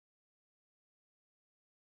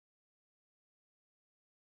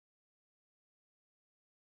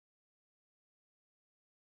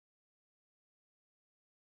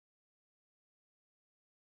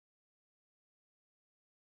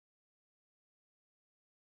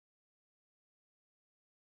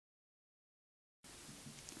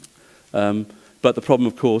But the problem,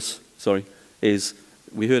 of course, is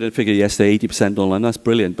we heard a figure yesterday, 80% online. That's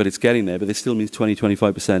brilliant, but it's getting there. But this still means 20,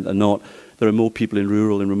 25% are not. There are more people in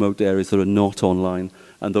rural and remote areas that are not online,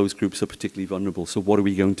 and those groups are particularly vulnerable. So what are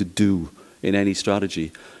we going to do in any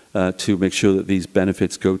strategy to make sure that these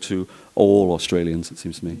benefits go to all Australians, it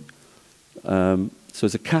seems to me? So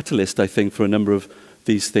as a catalyst, I think, for a number of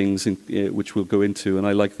these things, which we'll go into, and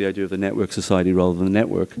I like the idea of the network society rather than the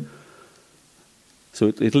network. So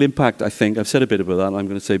it'll impact, I think, I've said a bit about that, and I'm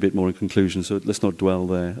going to say a bit more in conclusion, so let's not dwell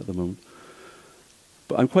there at the moment.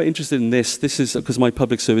 But I'm quite interested in this. This is because of my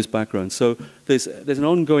public service background. So there's an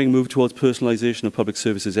ongoing move towards personalization of public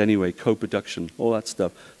services anyway, co-production, all that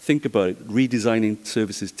stuff. Think about it, redesigning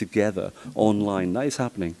services together online. That is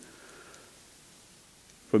happening.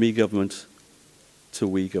 From e-government to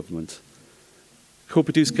we-government.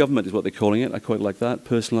 Co-produced government is what they're calling it. I quite like that.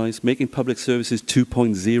 Personalized. Making public services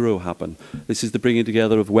 2.0 happen. This is the bringing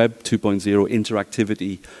together of Web 2.0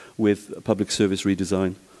 interactivity with public service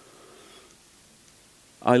redesign.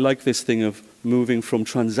 I like this thing of moving from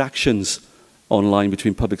transactions online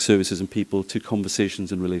between public services and people to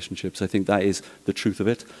conversations and relationships. I think that is the truth of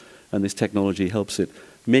it, and this technology helps it.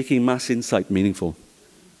 Making mass insight meaningful.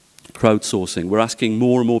 Crowdsourcing. We're asking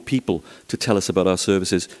more and more people to tell us about our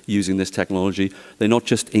services using this technology. They're not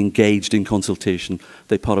just engaged in consultation,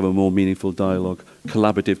 they're part of a more meaningful dialogue.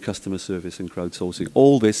 Collaborative customer service and crowdsourcing.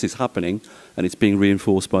 All this is happening, and it's being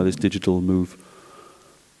reinforced by this digital move.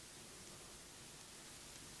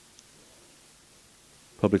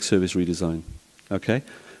 Public service redesign. Okay?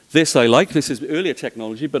 This I like. This is earlier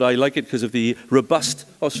technology, but I like it because of the robust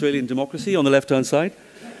Australian democracy on the left-hand side,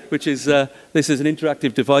 which is, this is an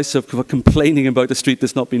interactive device of complaining about the street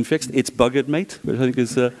that's not been fixed. It's buggered, mate, which I think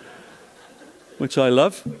is, which I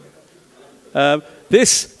love.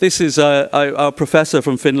 This is our professor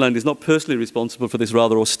from Finland is not personally responsible for this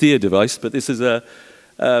rather austere device, but this is that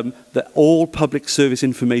all public service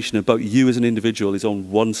information about you as an individual is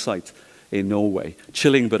on one site in Norway.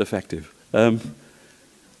 Chilling but effective.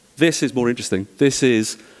 This is more interesting. This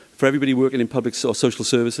is for everybody working in public or social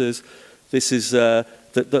services. This is the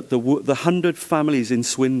 100 families in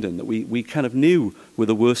Swindon that we kind of knew were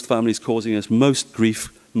the worst families causing us most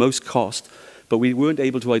grief, most cost, but we weren't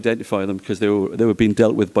able to identify them because they were being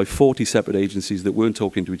dealt with by 40 separate agencies that weren't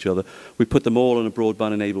talking to each other. We put them all on a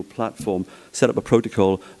broadband-enabled platform, set up a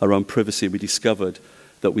protocol around privacy. We discovered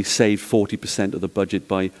that we saved 40% of the budget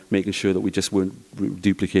by making sure that we just weren't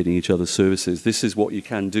duplicating each other's services. This is what you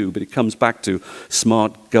can do, but it comes back to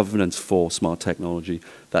smart governance for smart technology.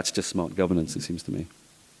 That's just smart governance, it seems to me.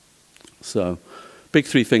 So, big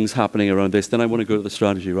three things happening around this. Then I want to go to the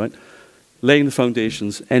strategy, right? Laying the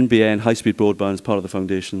foundations, NBN, high-speed broadband is part of the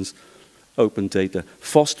foundations, open data.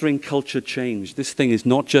 Fostering culture change. This thing is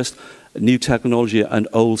not just new technology and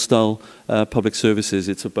old-style public services.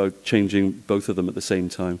 It's about changing both of them at the same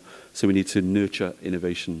time. So we need to nurture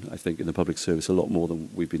innovation, I think, in the public service a lot more than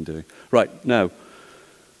we've been doing. Right, now,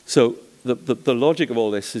 so the logic of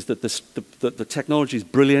all this is that the technology is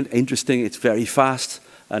brilliant, interesting, it's very fast,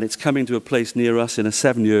 and it's coming to a place near us in a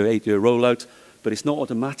 7-year, 8-year rollout, but it's not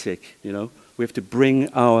automatic, you know. We have to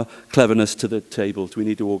bring our cleverness to the table. We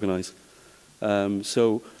need to organize.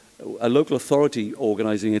 So a local authority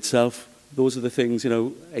organizing itself, those are the things, you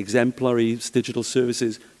know, exemplary digital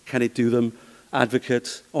services, can it do them?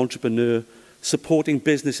 Advocate, entrepreneur, supporting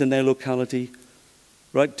business in their locality,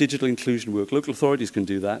 right? Digital inclusion work. Local authorities can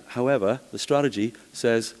do that. However, the strategy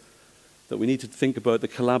says that we need to think about the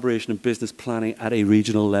collaboration of business planning at a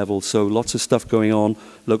regional level. So lots of stuff going on,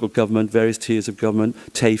 local government, various tiers of government,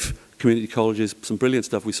 TAFE, community colleges, some brilliant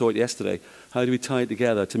stuff. We saw it yesterday. How do we tie it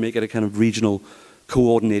together to make it a kind of regional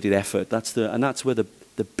coordinated effort? And that's where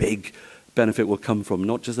the big benefit will come from,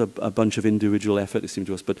 not just a bunch of individual effort, it seems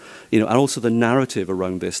to us, but, you know, and also the narrative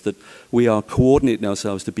around this, that we are coordinating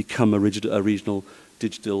ourselves to become a regional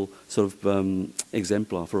digital sort of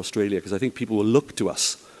exemplar for Australia, because I think people will look to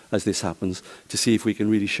us as this happens to see if we can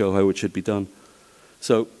really show how it should be done.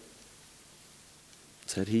 So,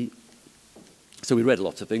 said he. So we read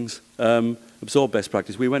lots of things, absorbed best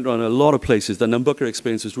practice. We went around a lot of places. The Nambucca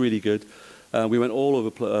experience was really good. We went all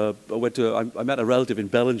over. I met a relative in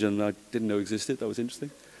Bellingen I didn't know existed. That was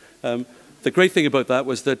interesting. The great thing about that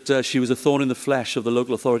was that she was a thorn in the flesh of the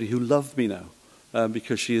local authority who loved me now,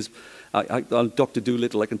 because she is. I'm Dr.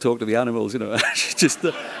 Doolittle. I can talk to the animals. You know, she's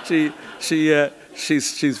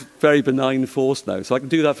very benign force now. So I can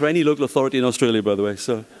do that for any local authority in Australia, by the way.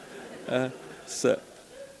 So,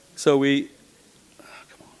 so we. Oh,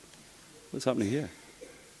 come on, what's happening here?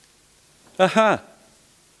 Aha.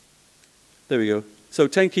 There we go. So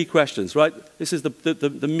 10 key questions, right? This is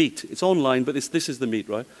the meat. It's online, but this is the meat,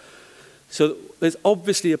 right? So there's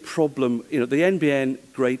obviously a problem. You know, the NBN,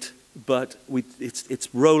 great, but its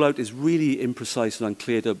rollout is really imprecise and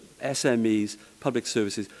unclear to SMEs, public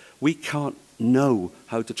services. We can't know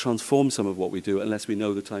how to transform some of what we do unless we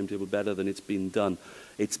know the timetable better than it's been done.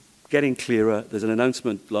 It's getting clearer. There's an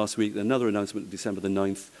announcement last week, another announcement December the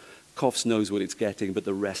 9th. COFS knows what it's getting, but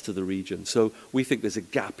the rest of the region. So we think there's a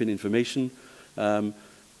gap in information. The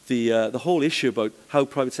whole issue about how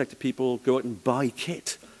private sector people go out and buy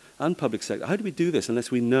kit and public sector, how do we do this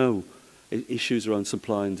unless we know issues around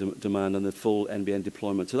supply and demand and the full NBN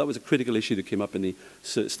deployment? So that was a critical issue that came up in the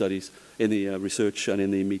studies, in the research and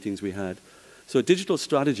in the meetings we had. So a digital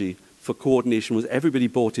strategy for coordination was everybody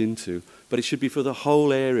bought into, but it should be for the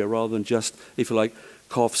whole area rather than just, if you like,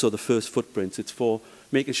 COFS or the first footprints. It's for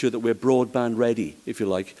making sure that we're broadband ready, if you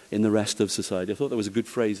like, in the rest of society. I thought that was a good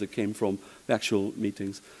phrase that came from the actual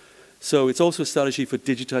meetings. So it's also a strategy for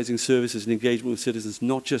digitizing services and engagement with citizens,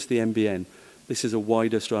 not just the NBN. This is a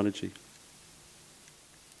wider strategy.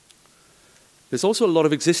 There's also a lot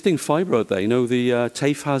of existing fibre out there. You know, the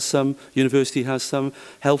TAFE has some, university has some,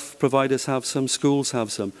 health providers have some, schools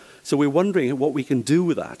have some. So we're wondering what we can do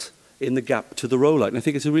with that in the gap to the rollout. And I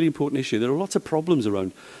think it's a really important issue. There are lots of problems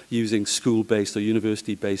around using school-based or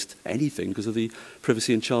university-based anything because of the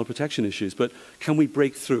privacy and child protection issues. But can we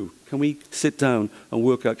break through? Can we sit down and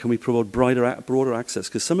work out, can we provide broader access?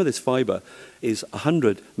 Because some of this fibre is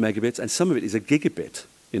 100 megabits and some of it is a gigabit,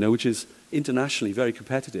 you know, which is internationally very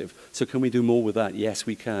competitive. So can we do more with that? Yes,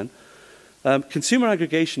 we can. Consumer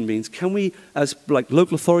aggregation means, can we, as like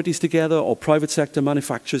local authorities together or private sector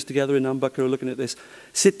manufacturers together in Nambucca are looking at this,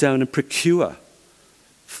 sit down and procure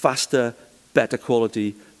faster, better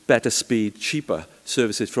quality, better speed, cheaper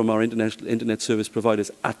services from our internet service providers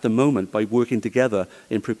at the moment by working together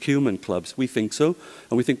in procurement clubs? We think so,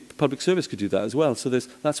 and we think public service could do that as well. So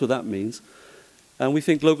that's what that means. And we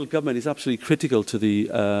think local government is absolutely critical to the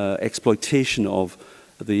exploitation of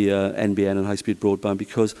the NBN and high-speed broadband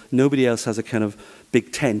because nobody else has a kind of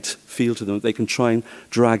big tent feel to them. They can try and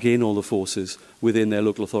drag in all the forces within their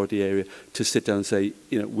local authority area to sit down and say,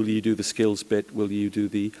 you know, will you do the skills bit? Will you do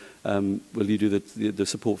the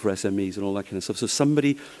support for SMEs and all that kind of stuff? So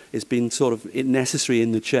somebody has been sort of necessary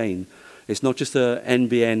in the chain. It's not just a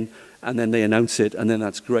NBN and then they announce it and then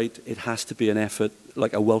that's great. It has to be an effort,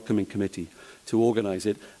 like a welcoming committee, to organise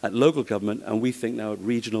it at local government and we think now at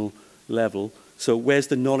regional level. So where's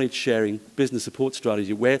the knowledge sharing business support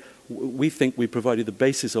strategy? Where we think we provided the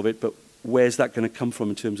basis of it, but where's that going to come from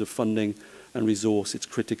in terms of funding and resource? It's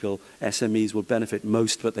critical. SMEs will benefit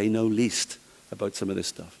most, but they know least about some of this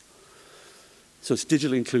stuff. So it's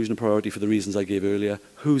digital inclusion a priority for the reasons I gave earlier.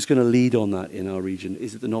 Who's going to lead on that in our region?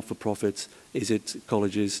 Is it the not-for-profits? Is it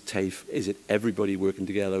colleges, TAFE? Is it everybody working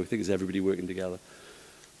together? We think it's everybody working together.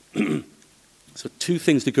 So two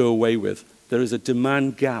things to go away with. There is a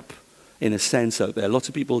demand gap in a sense out there. Lots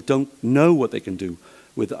of people don't know what they can do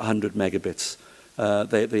with 100 megabits.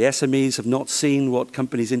 The SMEs have not seen what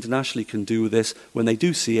companies internationally can do with this. When they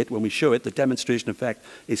do see it, when we show it, the demonstration effect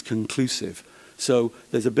is conclusive. So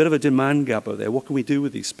there's a bit of a demand gap out there. What can we do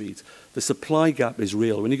with these speeds? The supply gap is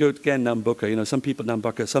real. When you go again, Nambucca, you know, some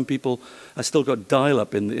people have still got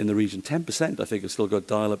dial-up in the region. 10%, I think, have still got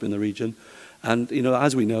dial-up in the region. And, you know,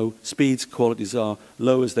 as we know, speeds, qualities are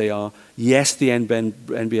low as they are. Yes, the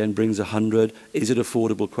NBN brings 100. Is it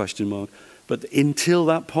affordable? Question mark. But until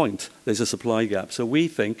that point, there's a supply gap. So we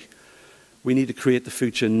think we need to create the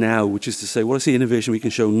future now, which is to say, what is the innovation we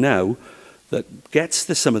can show now that gets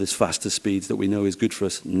some of this faster speeds that we know is good for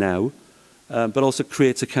us now, but also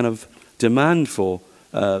creates a kind of demand for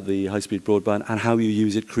the high-speed broadband and how you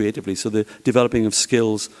use it creatively. So the developing of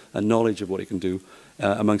skills and knowledge of what it can do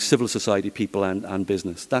among civil society people and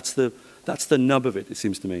business. That's the nub of it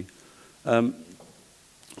seems to me. So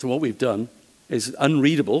what we've done is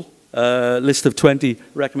unreadable list of 20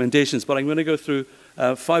 recommendations, but I'm going to go through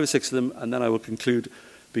 5 or 6 of them, and then I will conclude,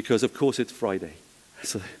 because of course it's Friday.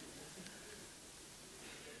 So,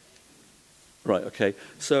 right, okay.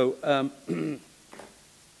 So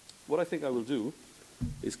what I think I will do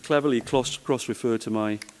is cleverly cross-refer to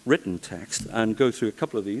my written text and go through a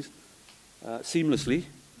couple of these seamlessly.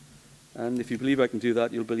 And if you believe I can do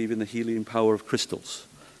that, you'll believe in the healing power of crystals.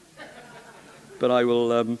 But I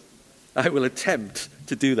will attempt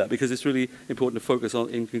to do that because it's really important to focus on,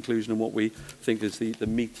 in conclusion, on what we think is the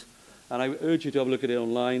meat. And I urge you to have a look at it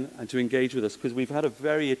online and to engage with us, because we've had a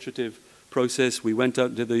very iterative process. We went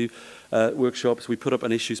out to the workshops, we put up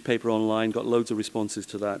an issues paper online, got loads of responses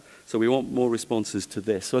to that. So we want more responses to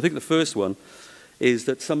this. So I think the first one is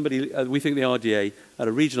that we think the RDA at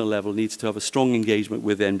a regional level needs to have a strong engagement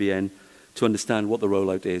with NBN to understand what the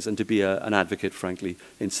rollout is and to be an advocate, frankly,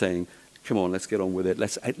 in saying, come on, let's get on with it.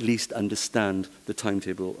 Let's at least understand the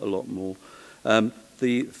timetable a lot more.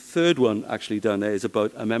 The third one actually down there is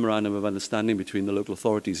about a memorandum of understanding between the local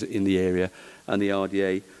authorities in the area and the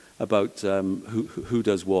RDA about who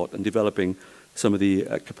does what, and developing some of the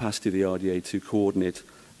capacity of the RDA to coordinate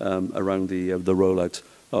around the rollout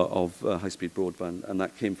of high-speed broadband, and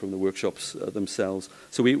that came from the workshops themselves.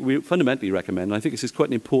 So we fundamentally recommend, and I think this is quite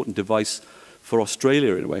an important device for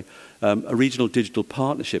Australia in a way, a regional digital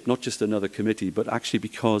partnership, not just another committee, but actually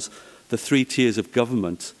because the 3 tiers of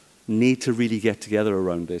government need to really get together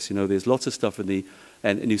around this. You know, there's lots of stuff in the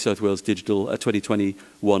New South Wales Digital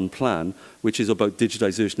 2021 plan, which is about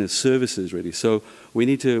digitization of services, really. So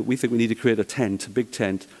we think we need to create a big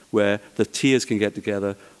tent, where the tiers can get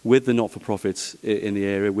together with the not-for-profits in the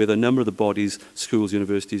area, with a number of the bodies, schools,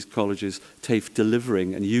 universities, colleges, TAFE,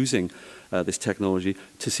 delivering and using this technology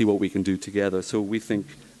to see what we can do together. So we think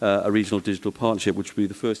a regional digital partnership, which would be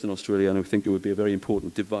the first in Australia, and I think it would be a very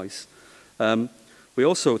important device. We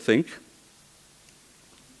also think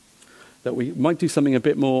that we might do something a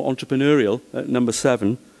bit more entrepreneurial at number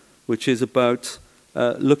 7, which is about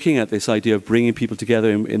looking at this idea of bringing people together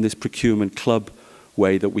in this procurement club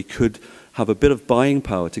way, that we could have a bit of buying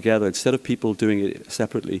power together instead of people doing it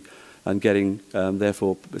separately and getting,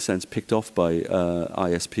 therefore, in a sense, picked off by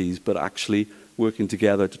ISPs, but actually working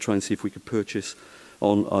together to try and see if we could purchase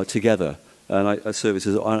on together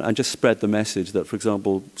services and just spread the message that, for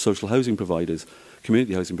example, social housing providers,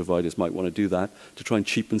 community housing providers might want to do that to try and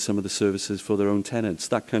cheapen some of the services for their own tenants,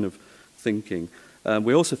 that kind of thinking.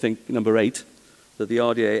 We also think, number 8, that the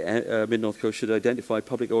RDA Mid-North Coast should identify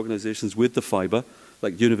public organisations with the fibre,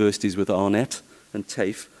 like universities with ARNet and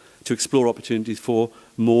TAFE, to explore opportunities for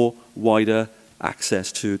more wider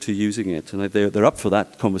access to using it. And they're up for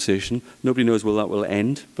that conversation. Nobody knows where that will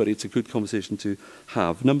end, but it's a good conversation to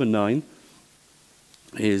have. Number 9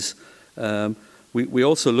 is we're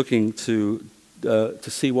also looking to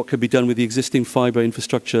see what can be done with the existing fibre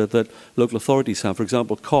infrastructure that local authorities have. For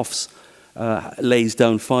example, COFS lays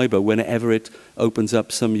down fibre whenever it opens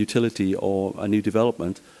up some utility or a new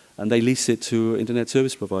development, and they lease it to internet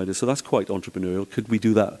service providers. So that's quite entrepreneurial. Could we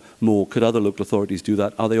do that more? Could other local authorities do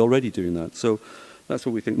that? Are they already doing that? So that's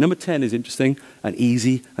what we think. Number 10 is interesting and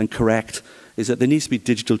easy and correct, is that there needs to be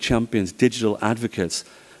digital champions, digital advocates,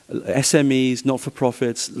 SMEs,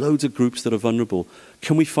 not-for-profits, loads of groups that are vulnerable.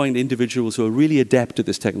 Can we find individuals who are really adept at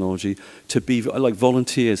this technology to be like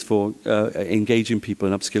volunteers for engaging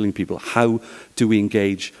people and upskilling people? How do we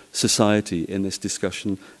engage society in this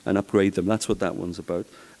discussion and upgrade them? That's what that one's about.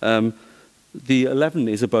 The 11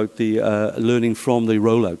 is about the learning from the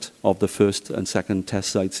rollout of the first and second test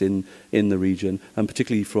sites in the region, and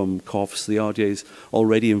particularly from COFS. The RDA is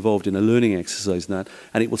already involved in a learning exercise in that,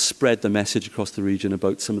 and it will spread the message across the region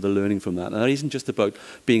about some of the learning from that. And that isn't just about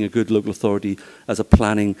being a good local authority as a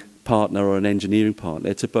planning partner or an engineering partner.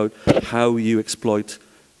 It's about how you exploit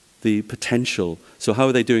the potential. So how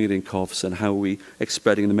are they doing it in COFS, and how are we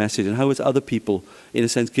spreading the message, and how is other people, in a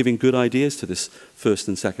sense, giving good ideas to this first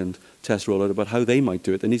and second test rollout about how they might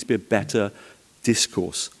do it? There needs to be a better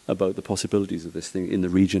discourse about the possibilities of this thing in the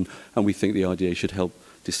region, and we think the RDA should help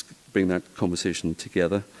bring that conversation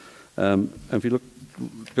together. And if you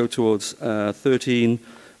go towards 13,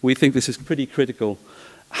 we think this is pretty critical.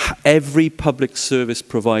 Every public service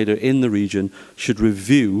provider in the region should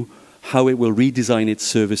review how it will redesign its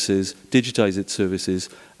services, digitize its services,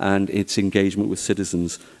 and its engagement with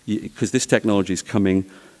citizens. Because this technology is coming,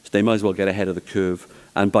 so they might as well get ahead of the curve.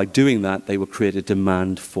 And by doing that, they will create a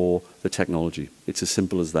demand for the technology. It's as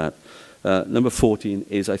simple as that. Number 14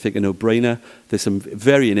 is, I think, a no-brainer. There's some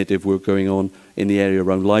very innovative work going on in the area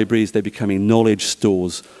around libraries. They're becoming knowledge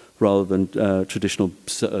stores rather than traditional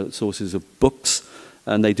sources of books.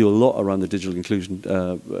 And they do a lot around the digital inclusion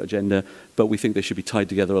agenda, but we think they should be tied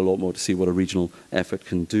together a lot more to see what a regional effort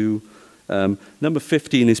can do. Number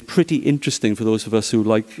 15 is pretty interesting for those of us who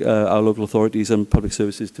like our local authorities and public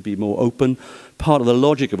services to be more open. Part of the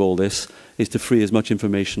logic of all this is to free as much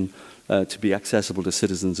information to be accessible to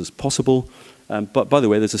citizens as possible. But by the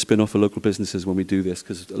way, there's a spin-off for local businesses when we do this,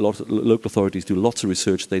 because a lot of local authorities do lots of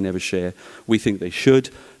research they never share. We think they should,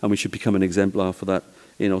 and we should become an exemplar for that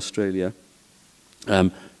in Australia.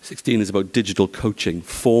 16 is about digital coaching,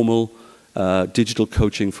 formal digital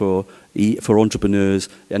coaching for entrepreneurs,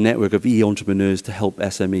 a network of e-entrepreneurs to help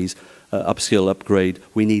SMEs upskill, upgrade.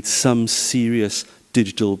 We need some serious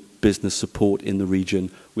digital business support in the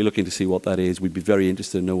region. We're looking to see what that is. We'd be very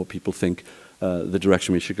interested to know what people think the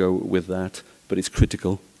direction we should go with that, but it's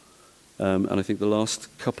critical. And I think the last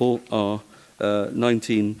couple are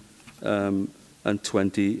 19 and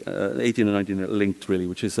 20, 18 and 19 are linked really,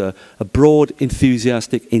 which is a broad,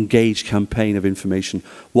 enthusiastic, engaged campaign of information,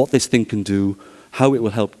 what this thing can do, how it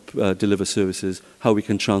will help deliver services, how we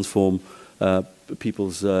can transform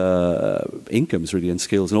people's incomes really and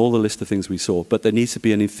skills and all the list of things we saw. But there needs to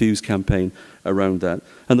be an enthused campaign around that.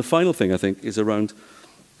 And the final thing I think is around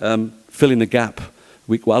filling the gap.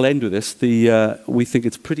 I'll end with this. We think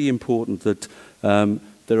it's pretty important that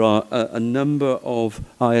there are a number of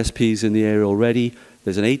ISPs in the area already.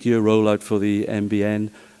 There's an 8-year rollout for the NBN.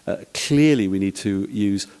 Clearly we need to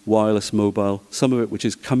use wireless mobile, some of it which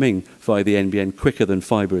is coming via the NBN quicker than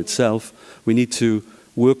fibre itself. We need to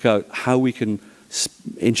work out how we can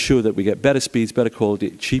ensure that we get better speeds, better quality,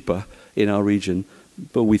 cheaper in our region.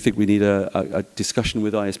 But we think we need a discussion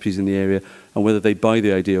with ISPs in the area and whether they buy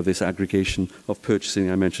the idea of this aggregation of purchasing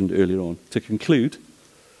I mentioned earlier on. To conclude,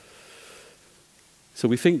 so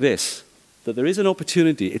we think that there is an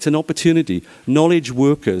opportunity. It's an opportunity. Knowledge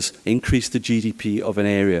workers increase the GDP of an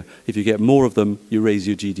area. If you get more of them, you raise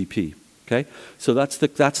your GDP. Okay, so that's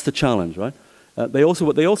the challenge, right? They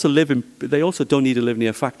also don't need to live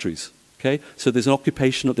near factories. Okay, so there's an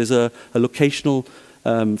occupational, there's a locational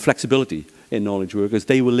flexibility in knowledge workers.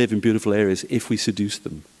 They will live in beautiful areas if we seduce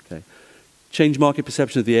them. Okay, change market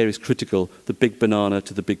perception of the area is critical. The big banana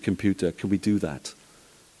to the big computer. Can we do that?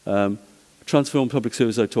 Transform public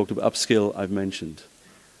service, I talked about. Upskill, I've mentioned.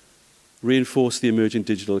 Reinforce the emerging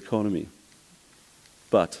digital economy.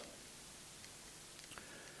 But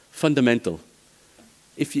fundamental.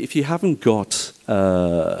 If you haven't got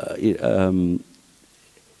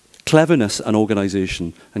cleverness and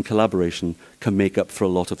organisation and collaboration can make up for a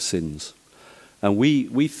lot of sins. And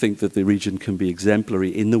we think that the region can be exemplary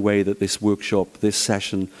in the way that this workshop, this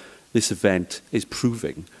session, this event is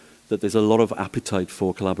proving that there's a lot of appetite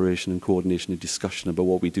for collaboration and coordination and discussion about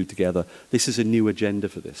what we do together. This is a new agenda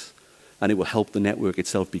for this, and it will help the network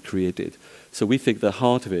itself be created. So we think the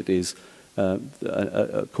heart of it is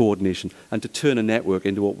coordination, and to turn a network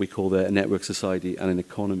into what we call a network society and an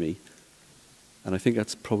economy. And I think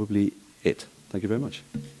that's probably it. Thank you very much.